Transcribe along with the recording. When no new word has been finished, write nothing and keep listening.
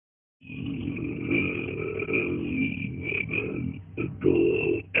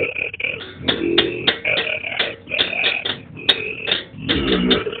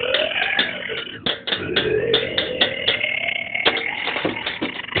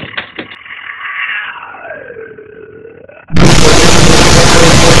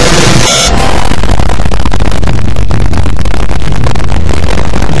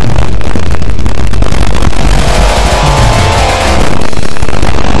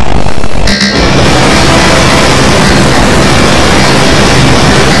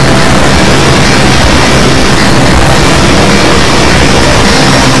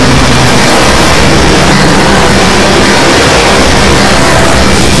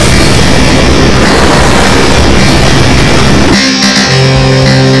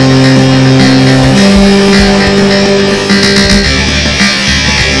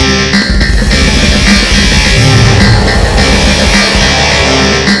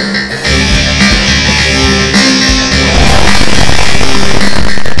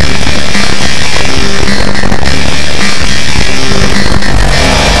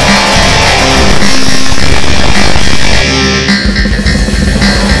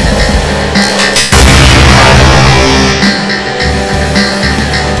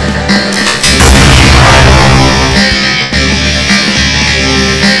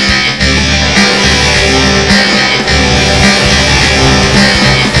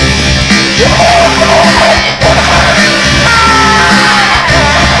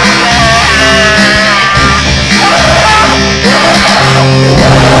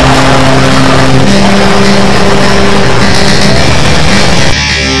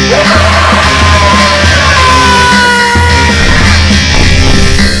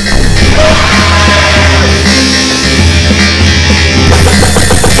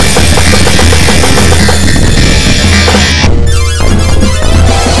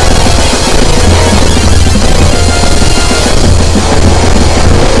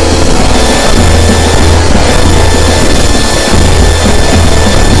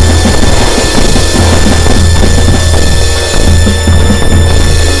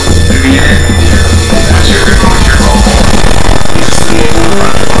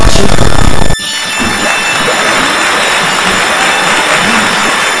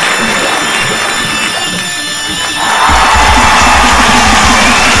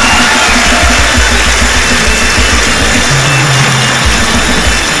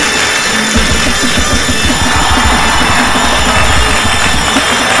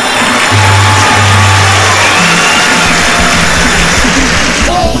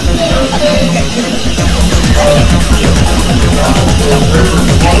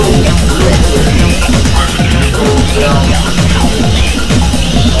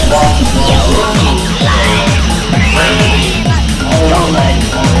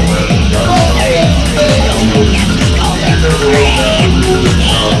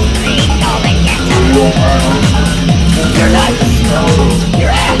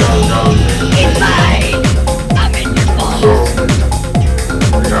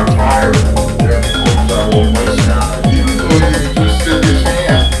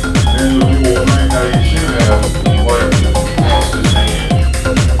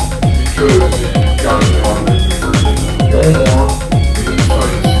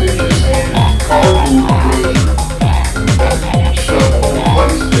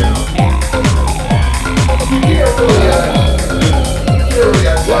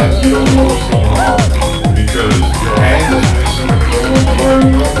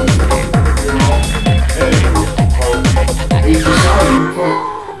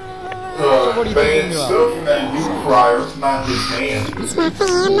bad stuff in that deep fryer. It's not his hand. It's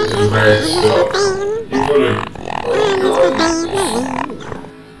bad stuff.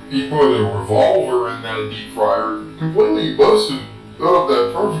 He put a revolver in that deep fryer. Completely busted up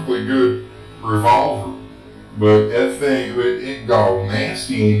that perfectly good revolver. But that thing, it got all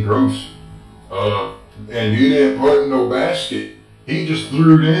nasty and gross. And he didn't put in no basket. He just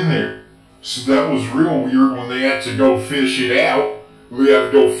threw it in there. So that was real weird when they had to go fish it out. We had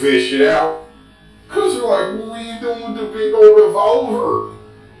to go fish it out. Because they're like, what are you doing with the big old revolver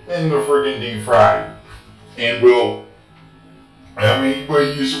in the friggin' deep fryer? And well, I mean, what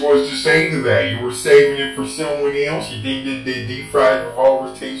are you supposed to say to that? You were saving it for someone else? You think that the deep fried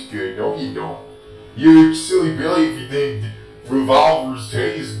revolvers taste good? No, you don't. You're silly Billy if you think revolvers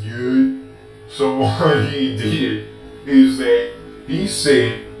taste good. So what he did is that he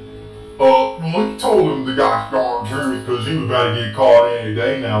said, he told him the guy's darn truth because he was about to get caught any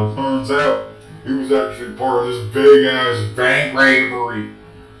day now. It turns out he was actually part of this big ass bank robbery.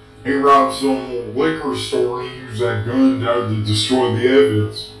 He robbed some liquor store and he used that gun to destroy the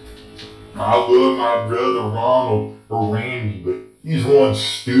evidence. I love my brother Ronald or Randy, but he's one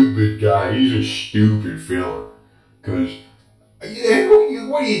stupid guy. He's a stupid fella. Cause, yeah,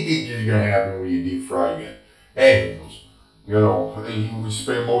 what do you think is gonna happen when you deep fry again? Anyways, you know, he would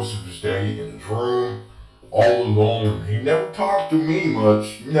spend most of his day in his room, all alone. He never talked to me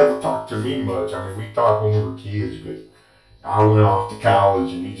much. I mean, we talked when we were kids, but I went off to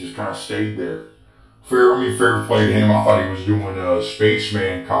college and he just kind of stayed there. Fair play to him. I thought he was doing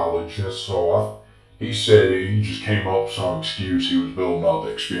spaceman college, so he said he just came up with some excuse. He was building up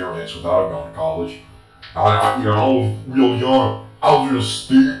experience without going to college. I was real young. I was real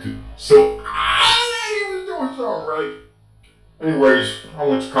stupid. So I thought he was doing something right. Anyways, I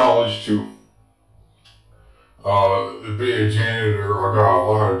went to college to be a janitor. I got a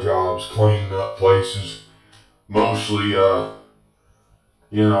lot of jobs cleaning up places. Mostly,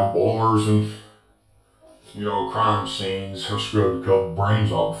 bowlers and, crime scenes. I scrubbed a couple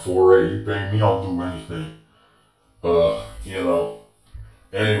brains off before. Hey, you pay me, I'll do anything.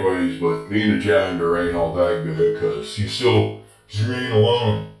 Anyways, but being a janitor ain't all that good, cause you ain't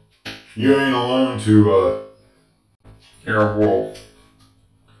alone. You ain't alone to, I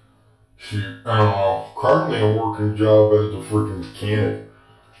don't know. Currently I'm working a job as a freaking mechanic.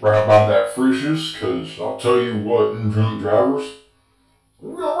 Right by that Frisch's, cause I'll tell you what, them drunk drivers,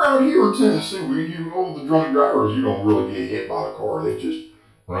 around here in Tennessee, the drunk drivers, you don't really get hit by the car. They just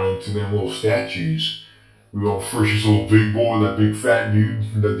run into them little statues. We got Frisch's little big boy, that big fat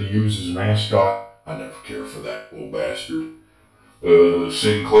dude that they use as a mascot. I never care for that little bastard.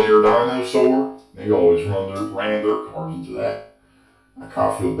 Sinclair dinosaur, they always ran their cars into that. I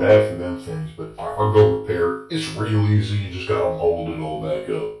kind of feel bad for them things, but I'll go repair it. It's real easy. You just gotta mold it all back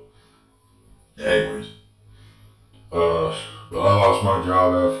up. Anyways, I lost my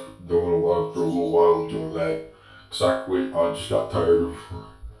job after a little while doing that. Cause I quit. I just got tired of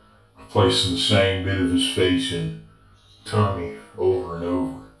replacing the same bit of his face and tummy over and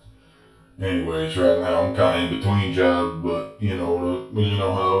over. Anyways, right now I'm kind of in between jobs, but you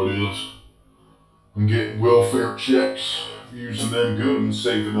know how it is. I'm getting welfare checks, using them good and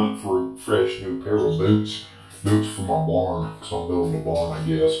saving up for a fresh new pair of boots for my barn, cause I'm building a barn, I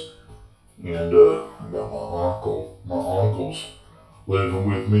guess. And I got my uncle's living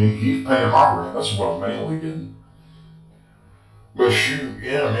with me. He's paying my rent. That's what I'm mainly getting. But shoot,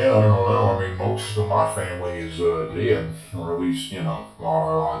 yeah, man, I don't know. I mean, most of my family is dead, or at least, I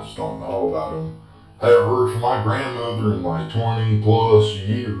just don't know about them. I haven't heard from my grandmother in like 20 plus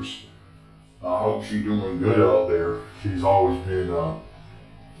years. I hope she's doing good out there. She's always been a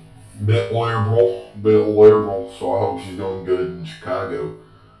bit liberal, so I hope she's doing good in Chicago.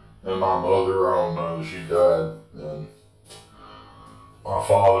 And my mother, I don't know, she died. And my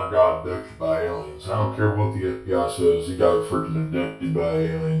father got abducted by aliens. I don't care what the FBI says, he got freaking abducted by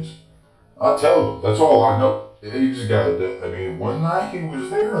aliens. I tell them, that's all I know. He just got abducted. I mean, one night he was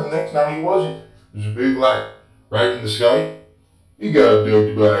there, and the next night he wasn't. There's a big light right in the sky. He got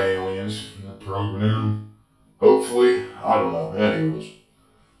abducted by aliens. Program. Hopefully, I don't know. Anyways.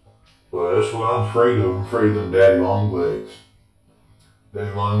 But that's what I'm afraid of. I'm afraid of them daddy long legs.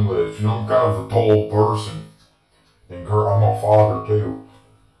 Daddy long legs. I'm kind of a tall person. And I'm a father too.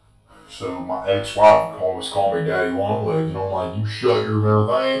 So my ex-wife would always call me daddy long legs. And I'm like, you shut your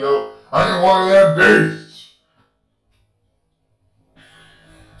mouth. I ain't one of them beasts.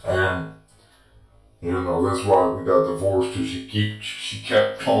 And that's why we got divorced, cause she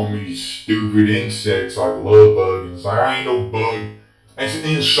kept calling me stupid insects like love bug, and it's like, I ain't no bug. That's an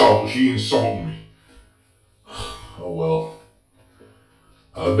insult. She insulted me. Oh well.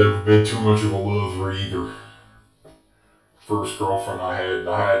 I've never been too much of a lover either. First girlfriend I had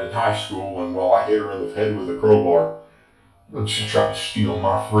in high school, and I hit her in the head with a crowbar. And she tried to steal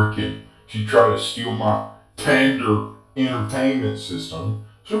my tender entertainment system.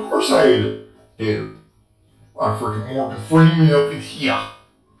 So of course I hit her. I freaking Morgan Freeman up in here.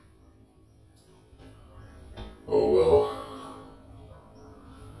 Oh well.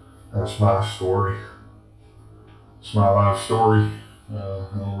 That's my story. It's my life story. I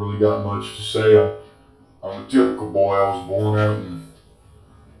don't really got much to say. I'm a typical boy. I was born out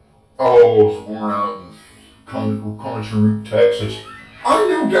in country, Texas. I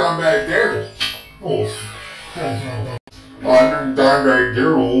knew down back there. Oh. I knew down back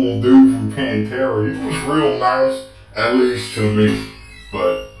there, a little dude from Pantera. He was real nice, at least to me.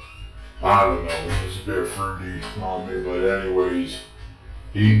 But I don't know, he was a bit fruity on me. But anyways,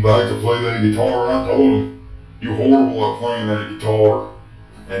 he liked to play that guitar, and I told him, "You're horrible at playing that guitar."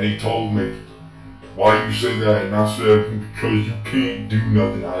 And he told me, "Why do you say that?" And I said, "Because you can't do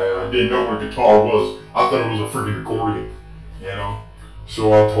nothing." I didn't know what a guitar was. I thought it was a freaking accordion,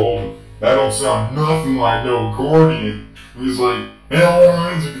 So I told him, That don't sound nothing like no accordion. He's like,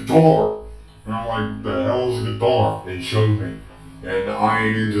 hell, it's a guitar. And I'm like, what the hell is a guitar? And he showed me. And I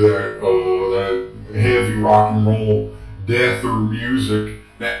ain't into that heavy rock and roll, deather music,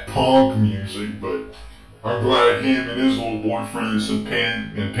 that punk music, but I'm glad him and his little boyfriend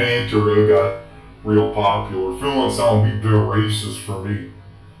and Pantera got real popular. Feel like sound be a bit racist for me.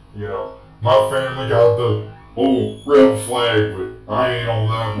 You know, my family got the old red flag, but I ain't on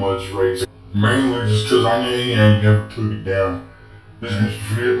that much racist. Mainly just cause I ain't never took it down.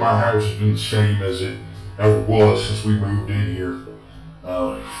 My house has been the same as it ever was since we moved in here.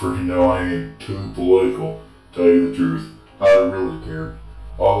 I ain't too political, tell you the truth. I don't really care.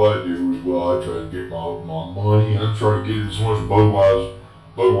 All I do is, I try to get my money, and I try to get as much Budweiser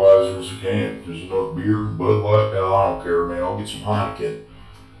as I can. There's enough beer, Bud Light, hell, I don't care, man. I'll get some Heineken.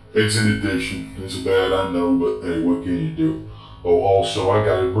 It's an addiction. It's bad, I know, but hey, what can you do? Oh, also, I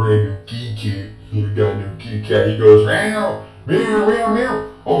got a brand new key kid. He got a new key cat. He goes, meow, meow, meow,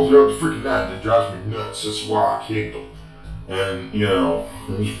 meow, all throughout the freaking night, and it drives me nuts. That's why I kicked him. And, it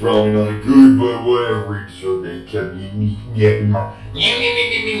was probably not good, but whatever. He just kept yapping my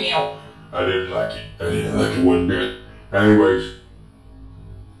meow. I didn't like it one bit. Anyways,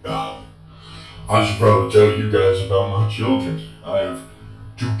 I should probably tell you guys about my children. I have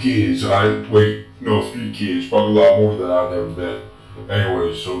 2 kids. 3 kids. Probably a lot more that I've never met.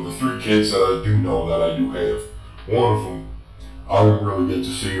 Anyways, so the 3 kids that I do know that I do have, one of them, I didn't really get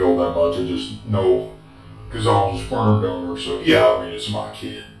to see all that much. I just know, because I was a sperm donor, so yeah, it's my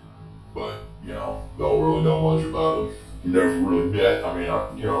kid. But, don't really know much about him. Never really met. I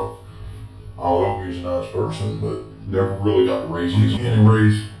hope he's a nice person, but never really got to raise him.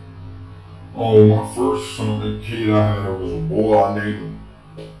 Anyways, my first kid I had was a boy. I named him,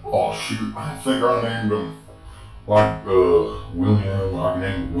 I think I named him, William. I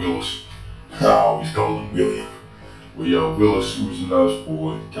named him Willis. I always called him William. Well, Willis was a nice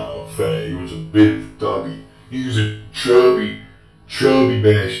boy, kind of fat. He was a bit tubby. He was a chubby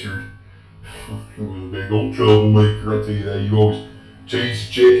bastard. He was a big old troublemaker, I tell you that. He always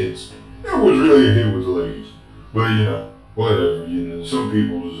chased chickens. It was really a hit with the ladies. But, whatever, some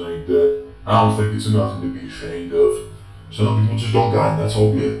people just ain't that. I don't think it's nothing to be ashamed of. Some people just don't got it, that's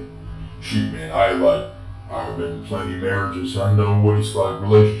all good. Shoot, man, I've been in plenty of marriages. I know what it's like.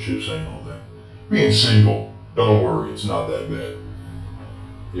 Relationships ain't all that. Being single, don't worry, it's not that bad.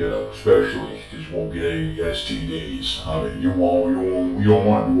 Especially because you won't get any STDs. You don't want to be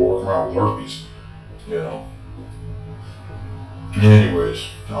walking around with herpes. Anyways,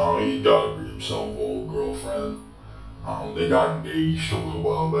 he got himself a old girlfriend. They got engaged a little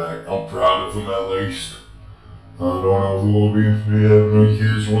while back. I'm proud of him at least. I don't know if we'll be having any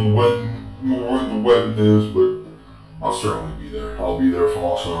kids when the wedding is, but I'll certainly be there. I'll be there for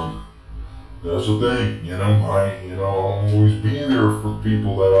my son. That's the thing, I'll always be there for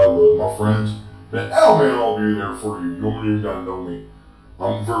people that I love, my friends. Man, I'll be there for you. You don't even gotta know me.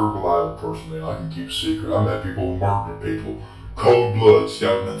 I'm a very reliable person, man. I can keep a secret. I met people who murdered people. Cold blood,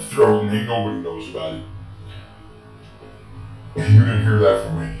 stabbed in the throat, and ain't nobody knows about it. You didn't hear that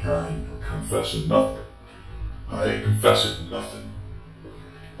from me. I ain't confessing nothing. I ain't confessing nothing.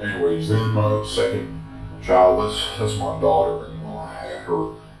 Anyways, then my second child, that's my daughter, and I had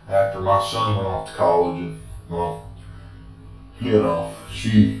her after my son went off to college, and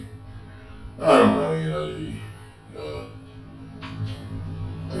she, I don't know,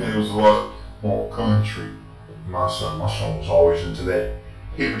 it was a lot more country. My son was always into that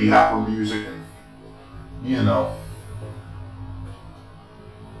hippity hopper music, and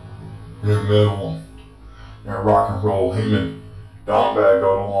that metal and that rock and roll. Him and Don got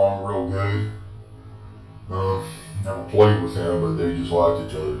along real good. Never played with him, but they just liked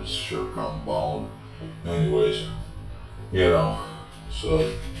each other. Just sure come bone. Anyways,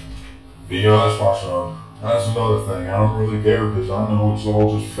 so be honest, my son. That's another thing. I don't really care because I know it's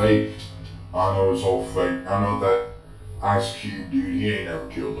all just fake. I know it's all fake. I know that Ice Cube dude, he ain't never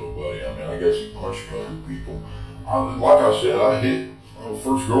killed nobody. I guess he punched a couple people. Like I said, I hit my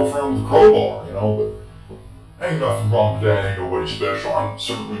first girlfriend with a crowbar, but ain't nothing wrong with that. Ain't nobody special. I'm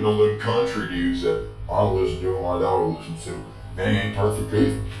certainly no them country dudes that I listen to and my daughter listens to. They ain't perfect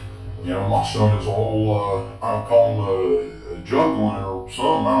either. My son is all, I'm calling a juggling or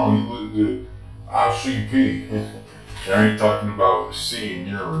something. I don't know, ICP. I ain't talking about seeing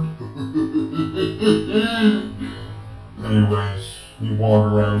urine. Anyways, he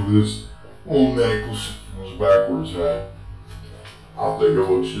walked around with this old necklace and his backwards hat. I think it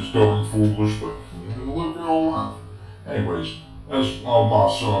looks just darn foolish, but it'll look real life. Anyways, that's my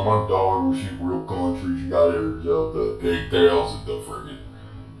son. My daughter, she's real country. She got her the pigtails and the friggin'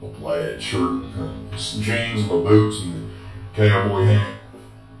 a plaid shirt, some jeans, my boots, and cowboy hat.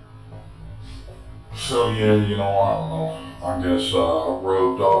 So yeah, you know, I don't know. I guess I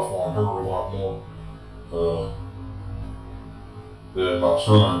rubbed off on her a lot more than my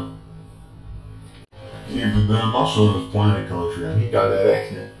son. Even then, my son is plenty country, and he got that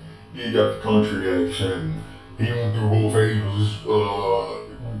accent. He got the country accent. He went through whole phases,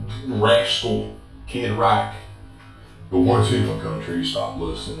 rascal Kid Rock. But once he went country, he stopped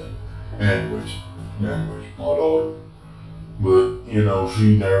listening. Anyways, my daughter. But, you know,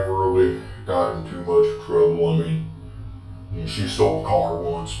 she never really got in too much trouble. I mean, she stole a car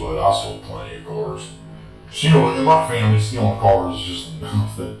once, but I stole plenty of cars. In my family, stealing cars is just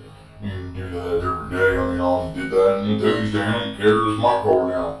nothing. You can do that every day. I mean, I did that on Tuesday. I don't care. It's my car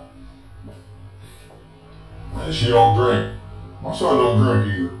now. And she don't drink. My son don't drink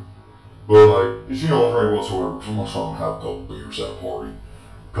either. But like, she don't drink whatsoever. So my son have a couple beers at a party,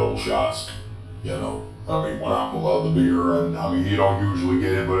 a couple shots. You know, I mean, when I pull out the beer, and I mean, he don't usually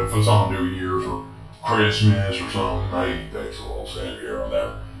get it, but if it's on New Year's or Christmas or something, he takes a little sip here and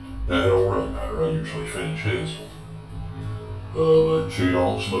there. That don't really matter. I usually finish his. But she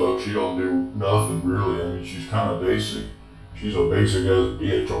don't smoke. She don't do nothing really. I mean, she's kind of basic. She's a basic as a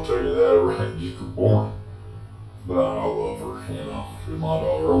bitch. I'll tell you that right. She's born. But I love her, you know. She's my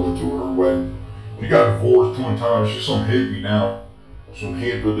daughter. I went to her wedding. She got divorced 20 times. She's some hippie now. Some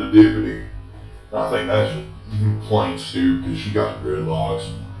hippity-dippity. I think that's plain stupid because she got dreadlocks.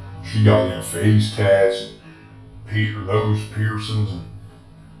 She got them face tats and nose piercings and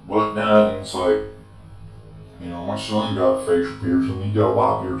whatnot. And it's like, you know, my son got a facial piercing. He got a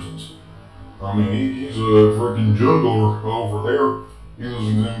lot of piercings. I mean, he's a freaking juggler over there. He was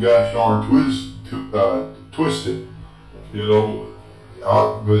in them gosh darn twisted, you know.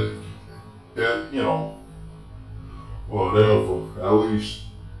 But you know, whatever. At least,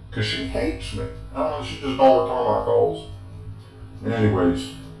 cause she hates me. I don't know. She just don't return my calls. Anyways,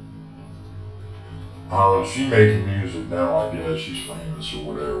 she making music now. I guess she's famous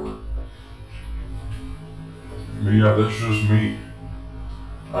or whatever. But yeah, that's just me.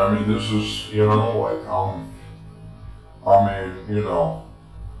 I mean, this is, you know, like, I mean, you know,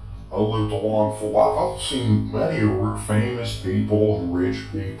 I lived a long full life. I've seen many famous people and rich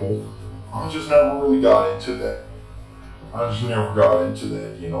people. I just never really got into that.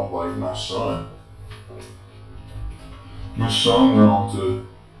 You know, like my son. My son went on to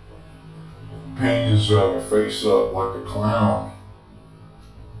paint his face up like a clown.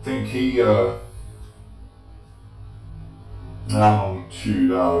 I think he, I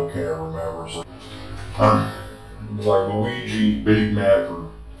can't remember. It was like Luigi Big Mac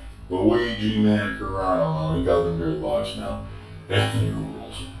or Luigi Mac or I don't know. He got them dreadlocks now. Ethnic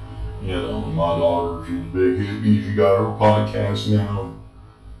rules. You know, my daughter, she's a big hippie. She got her podcast now.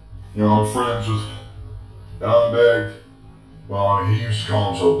 You know, I'm friends with Dimebag. Well, I mean, he used to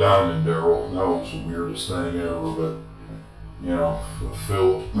call himself Diamond Daryl. That was the weirdest thing ever, but you know,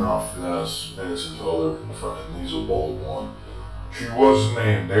 Phil, that's his other friend. He's a bald one. She was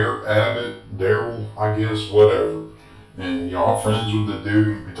named Abbott, Daryl, I guess, whatever. And you know, I'm friends with the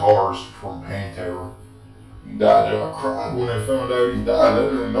dude, guitarist from Pantera. He died. I cried when I found out he died. I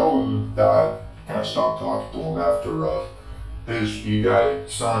didn't know he died. I kind of stopped talking to him after he got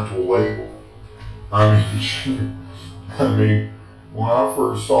signed to a label. I mean, when I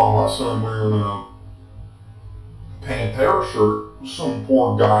first saw my son wearing a Pantera shirt, some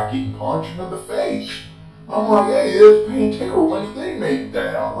poor guy getting punched in the face. I'm like, hey, it's Pantera. When did they make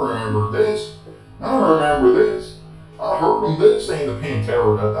that? I remember this. I heard them this ain't the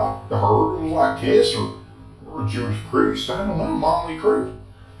Pantera that I heard. It was like Kiss or a Jewish priest. I don't know, Motley Crue.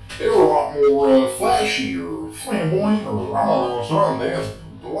 They were a lot more flashy or flamboyant or I don't know something. They had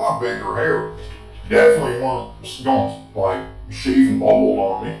a lot bigger hair. Definitely weren't going like shave and bald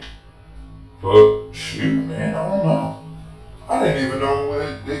on me. But shoot, man, I don't know. I didn't even know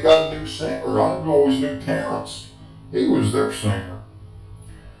they got a new singer. I always knew Terrence. He was their singer.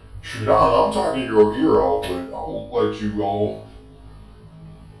 Shoot, I'm talking your ear off, but I'll let you all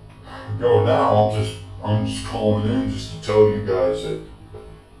go now. I'm just calling in just to tell you guys that,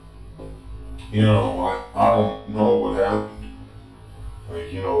 you know, I don't know what happened.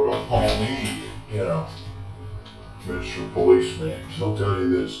 Like, you know, don't call me, you know, Mr. Policeman, because I'll tell you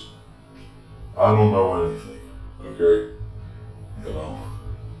this. I don't know anything, okay? You know,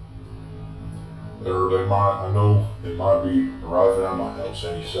 I know they might be arriving at my house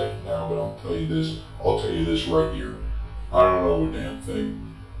any second now, but I'll tell you this right here. I don't know a damn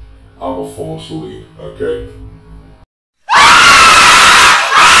thing. I'm gonna fall asleep, okay?